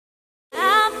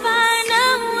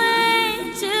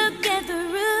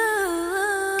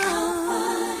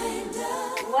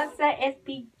up,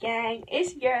 SB gang?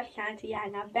 It's your Shanti,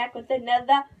 and I'm back with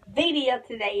another video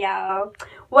today, y'all.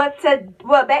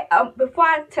 Before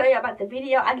I tell you about the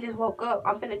video, I just woke up.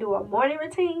 I'm gonna do a morning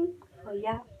routine. So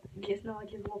yeah, just know I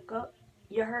just woke up.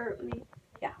 You heard me?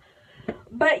 Yeah.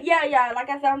 But yeah, like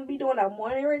I said, I'm gonna be doing a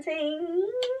morning routine.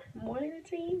 Morning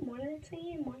routine.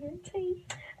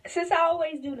 Since I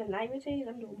always do the night routines,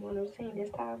 I'm doing morning routine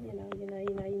this time. You know.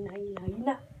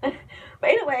 But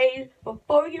anyways,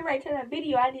 before we get right to that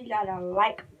video, I need y'all to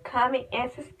like, comment,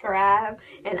 and subscribe.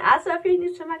 And also, if you're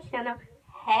new to my channel,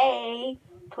 hey,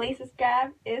 please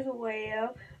subscribe as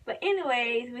well. But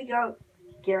anyways, we gonna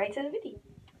get right to the video.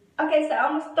 Okay, so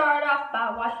I'm gonna start off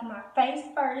by washing my face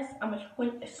first. I'm gonna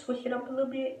switch it up a little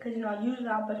bit because usually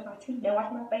I'll brush my teeth, then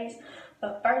wash my face.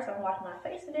 But first, I'm washing my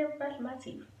face and then brush my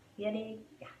teeth. Yeah.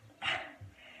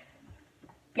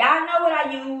 Y'all know what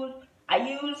I use. I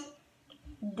use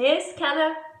this kind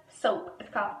of soap. It's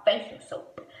called facial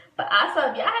soap. But also,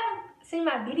 if y'all haven't seen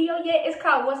my video yet, it's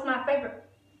called What's My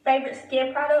Favorite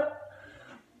Skin Product?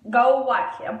 Go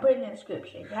watch it. I'm putting it in the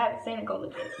description. If you haven't seen it, go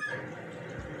look at it.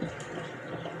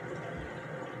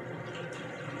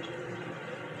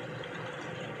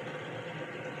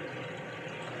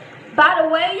 By the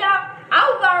way, y'all, I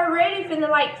was already finna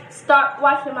start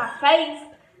washing my face.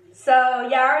 So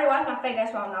yeah, I already washed my face.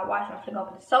 That's why I'm not washing. I'm finna go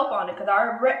put the soap on it because I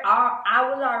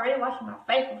was already washing my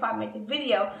face before I make this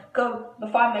video.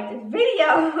 Before I make this video,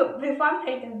 I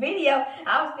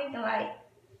was thinking I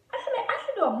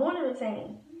should do a morning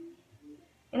routine.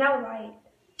 And I was like,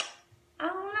 I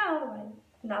don't know.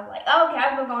 And I was like, okay,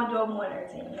 I'm gonna do a morning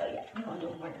routine. So yeah, I'm gonna do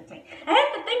a morning routine. I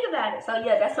had to think about it. So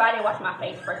yeah, that's why I didn't wash my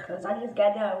face first because I just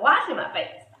got done washing my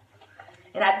face.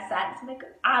 And I decided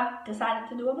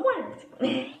to do a morning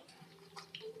routine.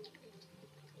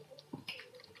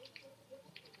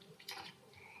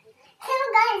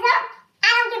 Guns up. I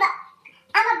don't give up.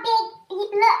 I'm a big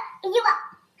look. You up.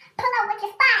 Pull up with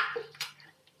your spot.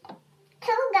 2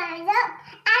 guns up.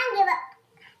 I don't give up.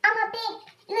 I'm a big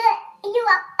look. You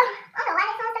up. I don't know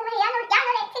why that song stuck in my head. Y'all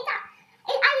know that TikTok.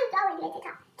 I used to always be a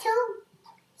TikTok. 2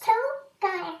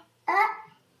 guns up.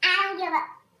 I don't give up.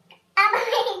 I'm a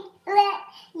big look.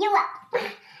 You up.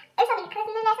 There's so many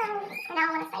cursing in that song, and I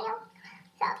don't want to say them.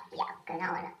 So yeah, because I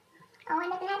don't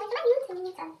want nothing to happen to my YouTube. So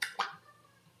yeah.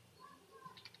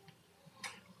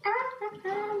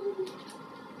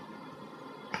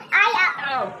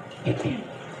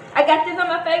 I got this on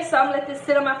my face, so I'm gonna let this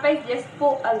sit on my face just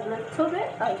for a little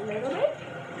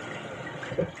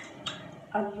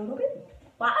bit.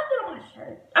 Why I did on my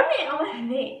shirt? I mean on my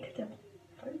neck.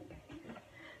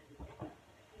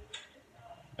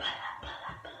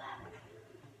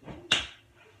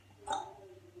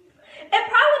 It'd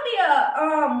probably be a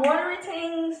morning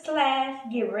routine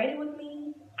 / get ready with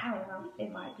me. I don't know.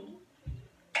 It might be.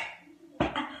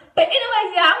 But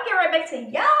anyways, y'all, I'm getting right back to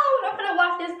y'all. I'm gonna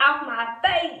wash this off my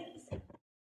face.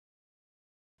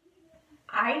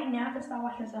 Alright, now I can start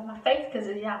washing this off my face because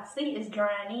as y'all see, it's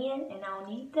drying in and I don't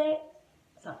need that.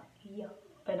 So, yeah,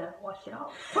 better wash it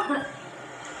off.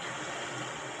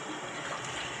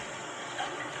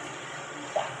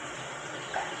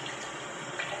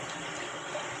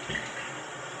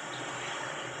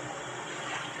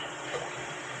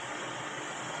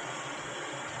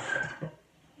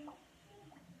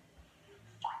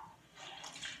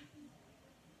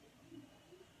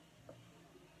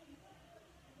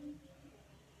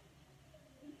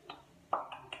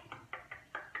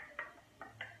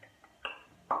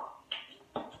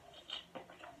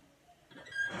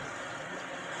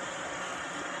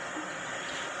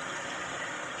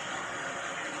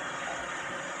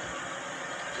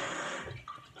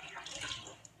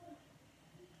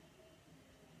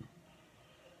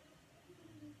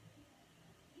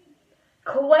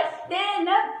 Question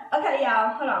up. Okay, y'all,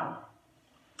 hold on.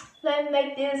 Let me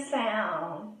make this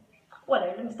sound.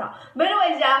 Whatever, let me stop. But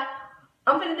anyways, y'all,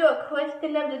 I'm gonna do a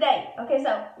question of the day. Okay,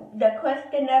 so the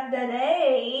question of the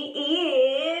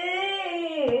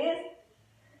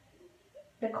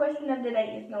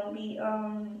day is gonna be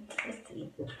let's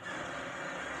see.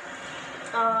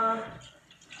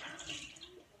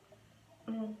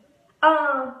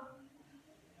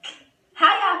 How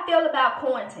y'all feel about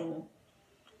quarantine?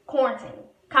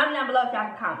 Comment down below if y'all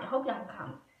can comment. Hope y'all can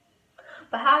comment.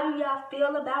 But how do y'all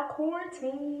feel about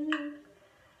quarantine?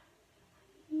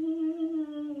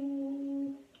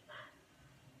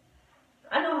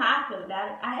 I know how I feel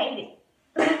about it. I hate it.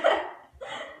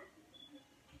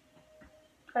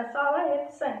 That's all I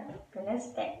have to say. And that's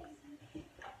facts.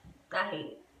 I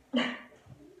hate it.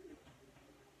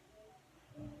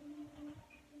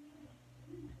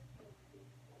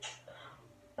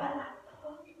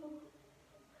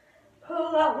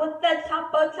 Pull out with the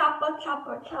chopper.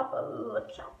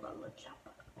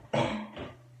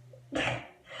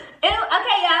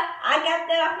 Okay, y'all, I got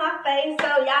that off my face, so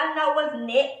y'all know what's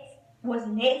next. What's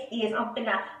next is I'm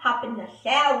finna hop in the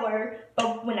shower,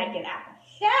 but when I get out of the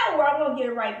shower, I'm gonna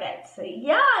get right back to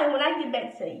y'all. And when I get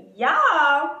back to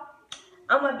y'all,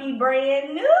 I'm gonna be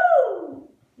brand new.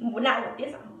 Well, not with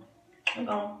this on. I'm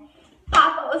gonna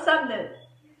pop up with something new.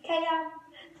 Okay, y'all?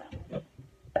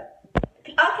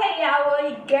 Okay, y'all, well,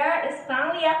 your girl is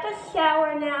finally out the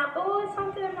shower now. Oh, it's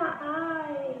something in my eye.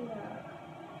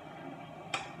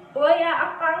 Well, yeah,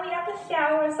 I'm finally out the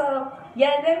shower, so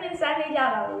yeah, that means I need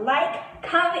y'all to like,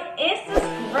 comment, and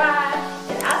subscribe.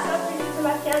 And also, if you're new to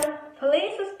my channel,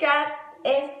 please subscribe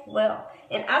as well.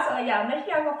 And also, y'all, make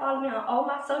sure y'all go follow me on all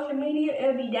my social media.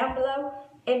 It'll be down below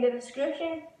in the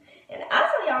description. And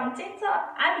also, y'all, on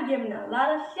TikTok, I be giving a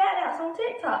lot of shout-outs on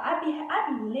TikTok. I be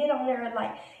lit on there,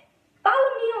 like, follow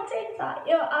me on TikTok.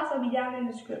 It'll also be down in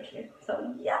the description.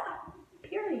 So, yeah.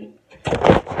 Period.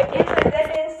 But anyway,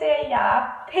 that being said, y'all,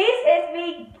 peace,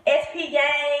 SP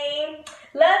gang.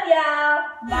 Love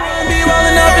y'all. Bye.